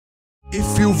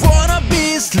If you wanna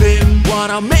be slim,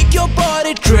 wanna make your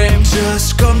body trim,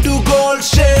 just come to Gold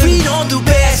Chib. We know the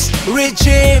best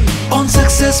regime on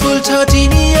successful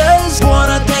 13 years.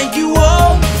 Wanna thank you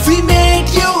all. We made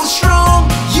you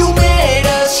strong, you made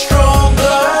us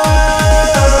stronger.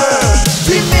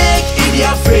 We make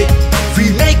India fit,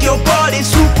 we make your body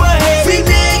super hip. We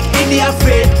make India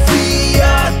fit, we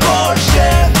are Gold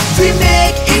Chib. We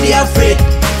make India fit,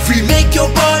 we make your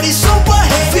body super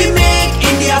hip. We make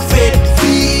India fit,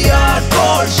 we are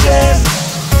Gold Chib.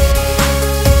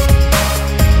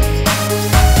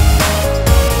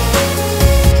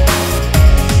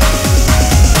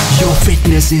 Your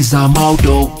fitness is our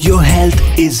motto, your health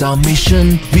is our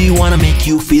mission. We wanna make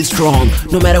you feel strong,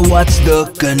 no matter what's the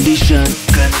condition.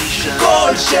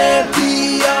 Gold Chib,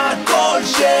 we are Gold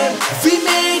Chib. We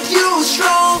made you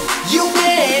strong, you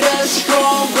made us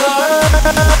stronger.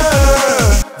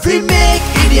 We make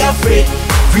India fit,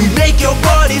 we make your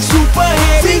body super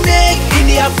hip. We make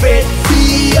India fit,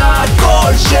 we are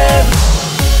Gold Chib.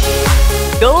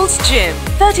 Gold Chib,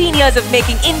 13 years of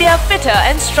making India fitter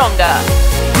and stronger.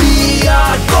 We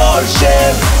are Gold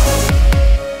Chib.